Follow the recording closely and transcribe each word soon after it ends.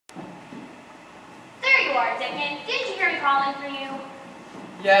are, Dickon. Didn't you hear me calling for you?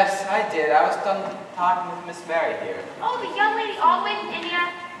 Yes, I did. I was done talking with Miss Mary here. Oh, the young lady all the way from India?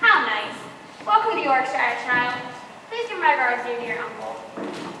 How nice. Welcome to Yorkshire, child. Please give my regards to your dear uncle.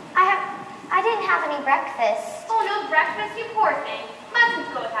 I didn't have any breakfast. Oh, no breakfast, you poor thing. Mustn't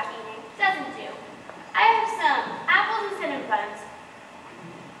go without eating. Doesn't do. I have some apples and cinnamon buns.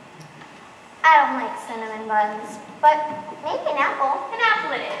 I don't like cinnamon buns, but maybe an apple. An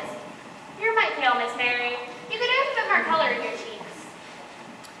apple it is. You're quite pale, Miss Mary. You could have a bit more color in your cheeks.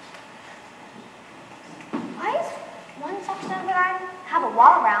 Why does one section of the garden have a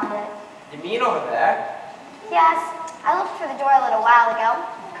wall around it? You mean over there? Yes, I looked through the door a little while ago.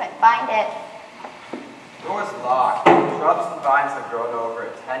 Couldn't find it. The door's locked. Shrubs and vines have grown over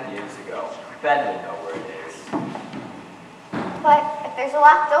it 10 years ago. Ben would know where it is. But if there's a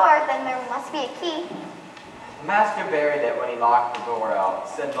locked door, then there must be a key. The master buried it when he locked the door out.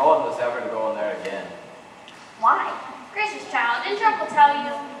 Said no one was ever to go in there again. Why? Gracious child, didn't your uncle tell you?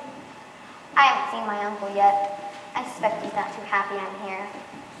 I haven't seen my uncle yet. I suspect he's not too happy I'm here.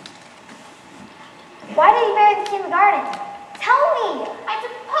 Why did he bury the key in the garden? Tell me! I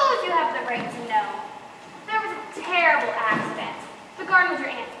suppose you have the right to know. There was a terrible accident. The garden was your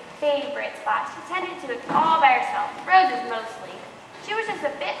aunt's favorite spot. She tended to it all by herself, roses mostly. She was just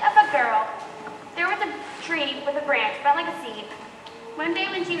a bit of a girl. There was a tree with a branch bent like a seed. One day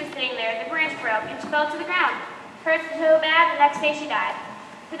when she was sitting there, the branch broke and she fell to the ground. Hurt so bad, the next day she died.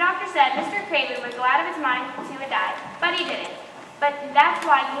 The doctor said Mr. Craven would go out of his mind if she would die, but he didn't. But that's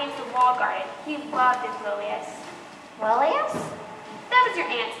why he hates the wall garden. He loved his Lilius. Lilius? That was your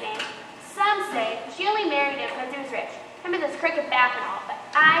aunt's name. Some say she only married him because he was rich, and with his crooked back and all, but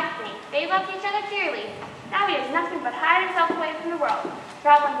I think they loved each other dearly. Now he does nothing but hide himself away from the world,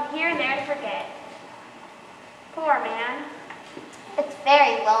 traveling here and there to forget. Poor man. It's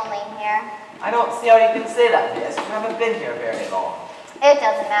very lonely here. I don't see how you can say that, miss. You haven't been here very long. It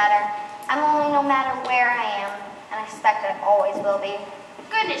doesn't matter. I'm lonely no matter where I am, and I suspect I always will be.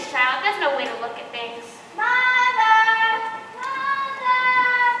 Goodness, child, that's no way to look at things. Mother!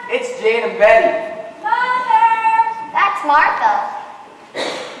 Mother! It's Jane and Betty. Mother! That's Martha.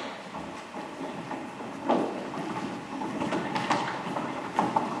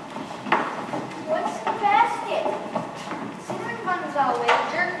 What's the basket? Cinnamon buns, I'll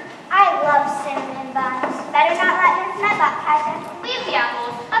wager. I love cinnamon buns. Better not let her nut butt cousin. Leave the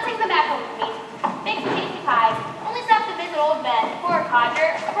apples. I'll take them back home with me. Make some tasty pies. Only stopped to visit old Ben, poor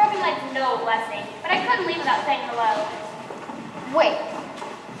codger. A broken leg's no blessing, but I couldn't leave without saying hello. Wait,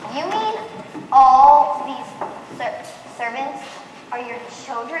 you mean all these servants are your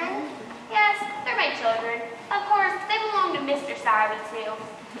children? Yes, they're my children. Of course, they belong to Mr. Sowerby, too.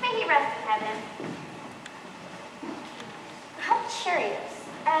 May he rest in heaven. How curious.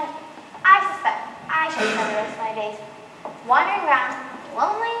 And I suspect I should spend the rest of my days wandering around,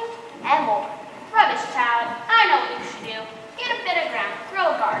 lonely and bored. Rubbish, child. I know what you should do. Get a bit of ground,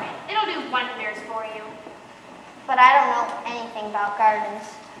 grow a garden. It'll do wonders for you. But I don't know anything about gardens.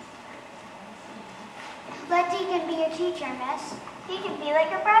 Let Deacon be your teacher, miss. He can be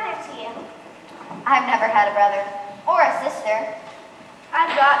like a brother to you. I've never had a brother or a sister.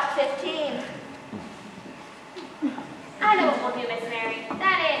 I've got 15. I know what we'll do, Miss Mary.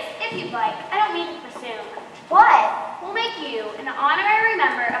 That is, if you'd like. I don't mean to presume. What? We'll make you an honorary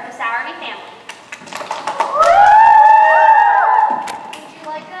member of the Sowerby family. Would you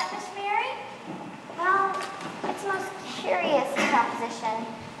like that, Miss Mary? Well, it's a most curious proposition.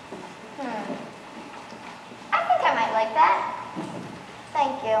 I think I might like that.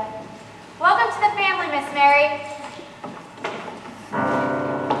 Thank you. Welcome to the family, Miss Mary.